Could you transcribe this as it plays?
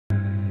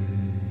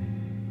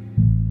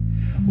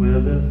Well,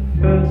 the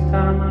first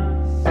time I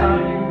saw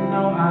you,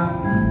 no,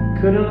 I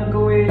couldn't look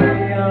away.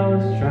 I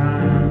was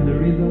trying to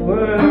read the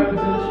words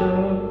that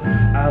your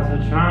eyes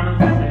were trying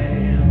to say.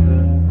 And the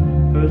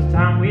first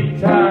time we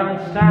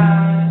touched,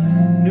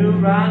 I knew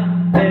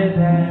right there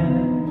that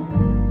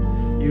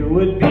you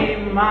would be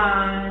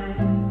mine.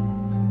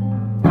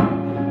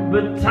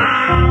 But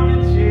time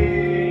can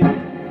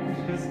change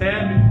just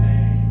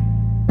everything,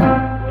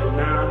 and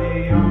now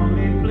the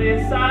only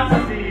place I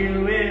see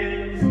you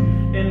is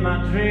in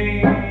my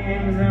dreams.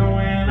 And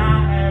when I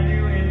have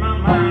you in my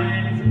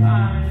mind's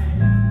eye,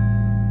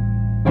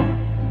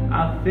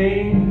 I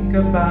think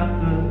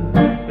about the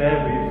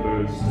very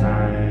first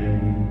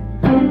time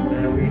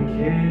that we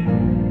kissed.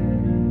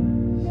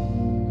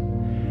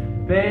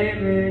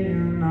 Baby, you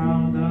know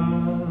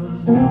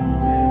those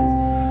moments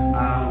I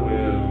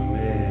will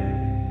miss,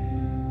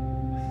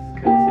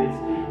 'cause it's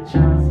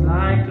just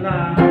like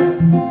life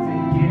to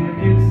give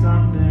you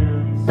something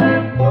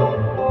sweet,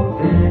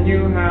 then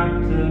you have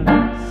to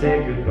say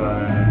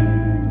goodbye.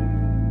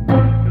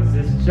 'Cause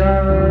it's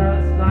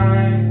just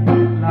like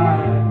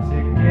life to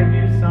give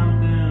you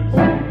something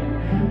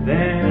sweet,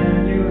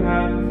 then you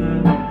have to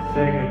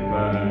say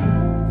goodbye.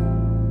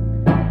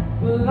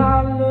 Well, I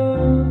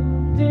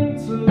looked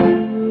into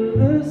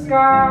the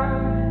sky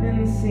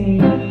and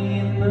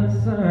seen the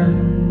sun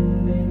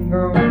and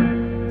gone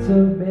to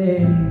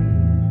bed.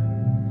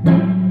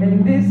 And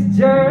it's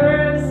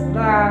just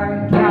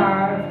like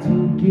life to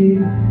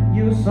give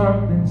you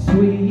something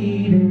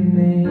sweet, and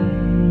then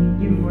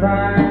you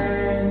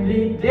find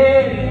it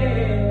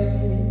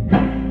dead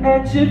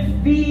at your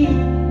feet.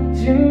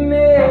 You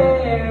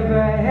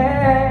never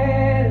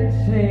had a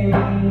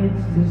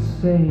chance to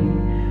say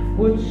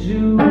what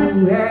you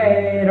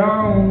had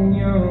on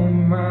your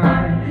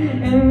mind,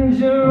 and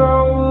you're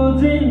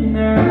old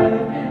enough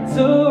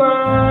to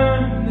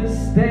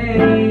understand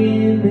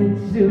that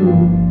you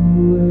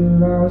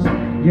lost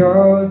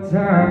your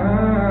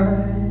time.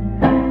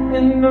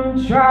 And I'm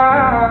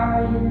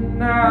trying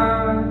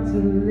not to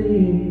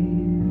live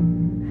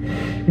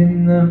in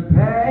the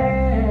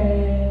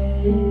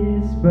past,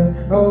 but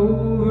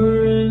over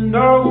and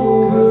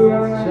over.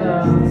 It's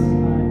just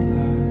like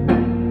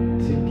life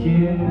to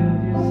give you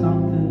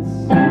something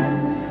sweet,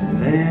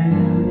 then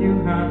you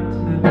have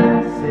to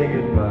say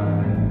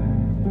goodbye.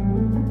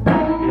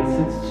 Yes,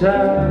 it's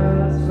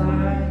just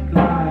like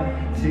life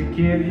to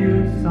give you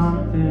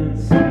something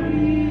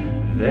sweet,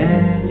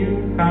 then you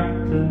have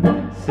to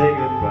say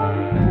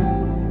goodbye.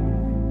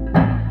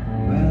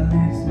 Well,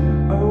 it's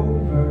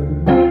over,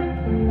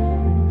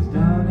 it's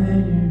done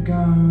and you're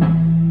gone.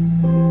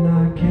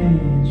 I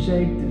can't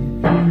shake the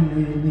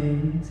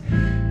feeling it's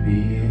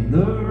being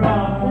the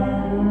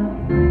wrong.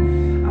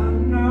 I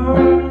know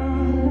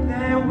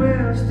that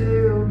we'll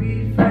still be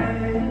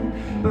friends,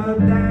 but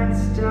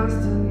that's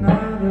just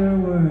another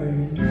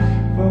word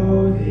for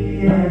the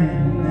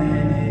end.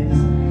 And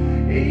it's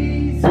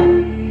easy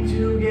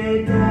to get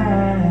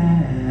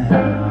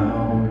down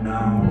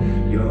on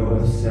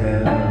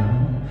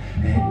yourself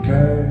and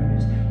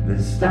curse the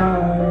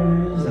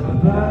stars up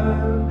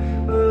above,